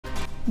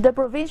The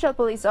Provincial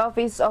Police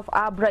Office of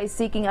Abra is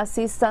seeking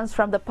assistance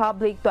from the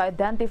public to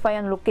identify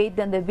and locate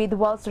the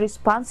individuals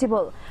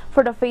responsible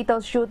for the fatal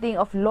shooting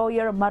of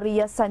lawyer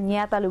Maria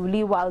Sanyata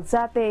Luliwa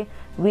Alzate,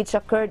 which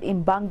occurred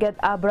in Bangued,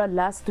 Abra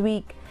last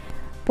week.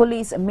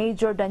 Police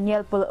Major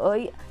Daniel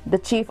Puloy, the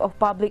Chief of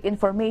Public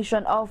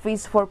Information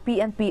Office for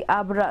PNP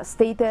Abra,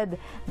 stated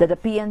that the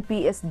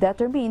PNP is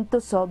determined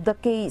to solve the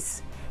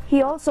case. He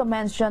also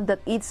mentioned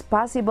that it's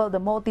possible the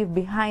motive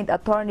behind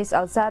Attorney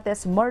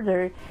Alzate's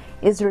murder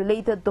is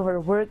related to her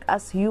work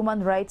as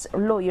human rights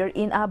lawyer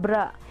in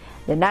Abra.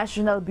 The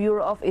National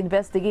Bureau of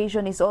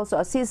Investigation is also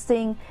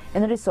assisting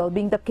in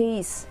resolving the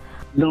case.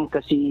 Doon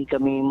kasi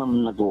kami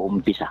ma'am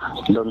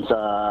nag-uumpisa doon sa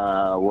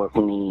work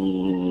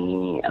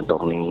ni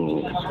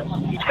Attorney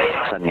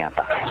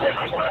Sanyata.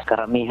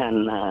 Karamihan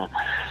na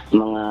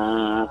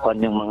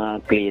yung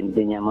mga kliyente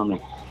niya ma'am,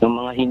 yung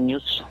mga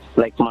heinous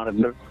like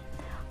murder.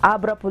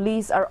 Abra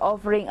Police are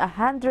offering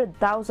 100,000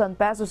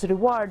 pesos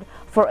reward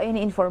for any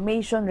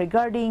information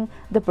regarding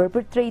the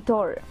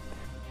perpetrator.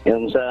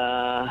 Yung sa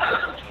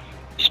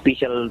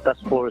Special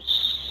Task Force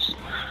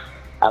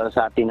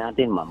Alzate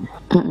natin, ma'am.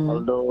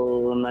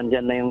 Although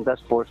nandyan na yung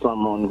task force, ma'am,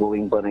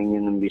 ongoing pa rin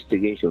yung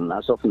investigation.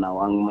 As of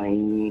now, ang may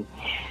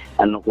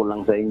ano ko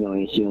lang sa inyo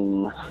is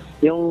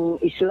yung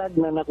islag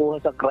na nakuha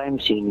sa crime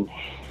scene,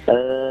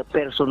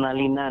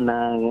 personally na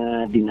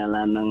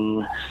dinala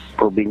ng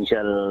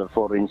Provincial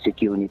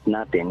Forensic Unit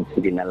natin,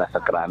 dinala sa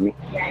Krami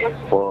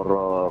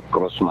for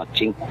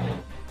cross-matching.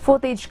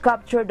 Footage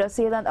captured the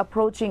assailant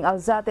approaching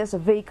Alzate's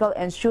vehicle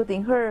and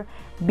shooting her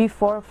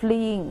before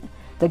fleeing.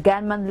 The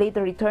gunman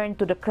later returned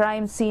to the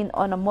crime scene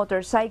on a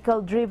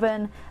motorcycle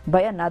driven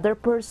by another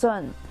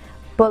person.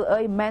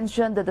 Puloy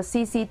mentioned that the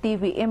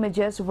CCTV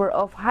images were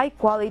of high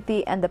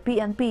quality and the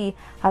PNP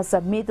has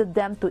submitted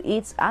them to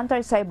its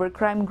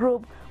anti-cybercrime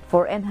group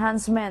for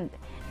enhancement.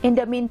 In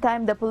the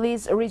meantime, the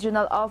Police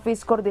Regional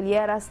Office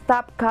Cordilleras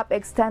Top Cop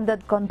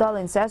extended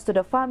condolences to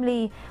the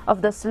family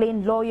of the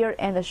slain lawyer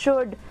and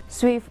assured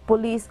swift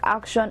police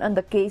action on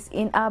the case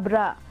in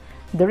Abra.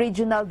 The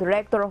Regional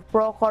Director of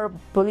Procor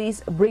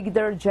Police,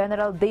 Brigadier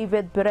General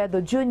David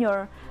Peredo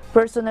Jr.,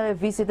 personally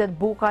visited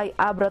Bukay,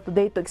 Abra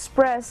today to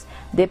express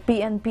the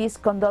PNP's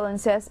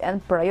condolences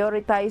and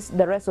prioritize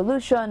the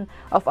resolution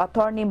of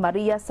Attorney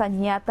Maria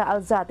Sanyata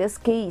Alzate's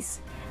case.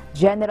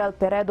 General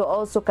Peredo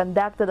also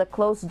conducted a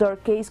closed-door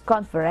case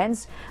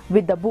conference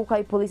with the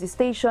Bukay Police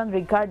Station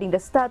regarding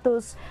the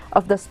status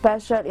of the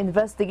Special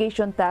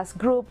Investigation Task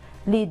Group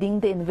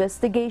leading the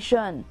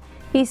investigation.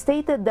 He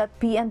stated that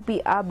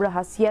PNP Abra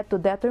has yet to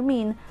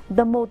determine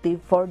the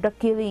motive for the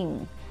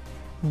killing.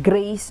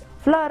 Grace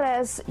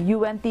Flores,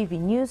 UNTV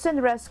News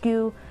and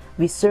Rescue.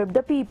 We serve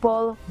the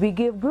people, we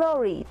give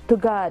glory to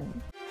God.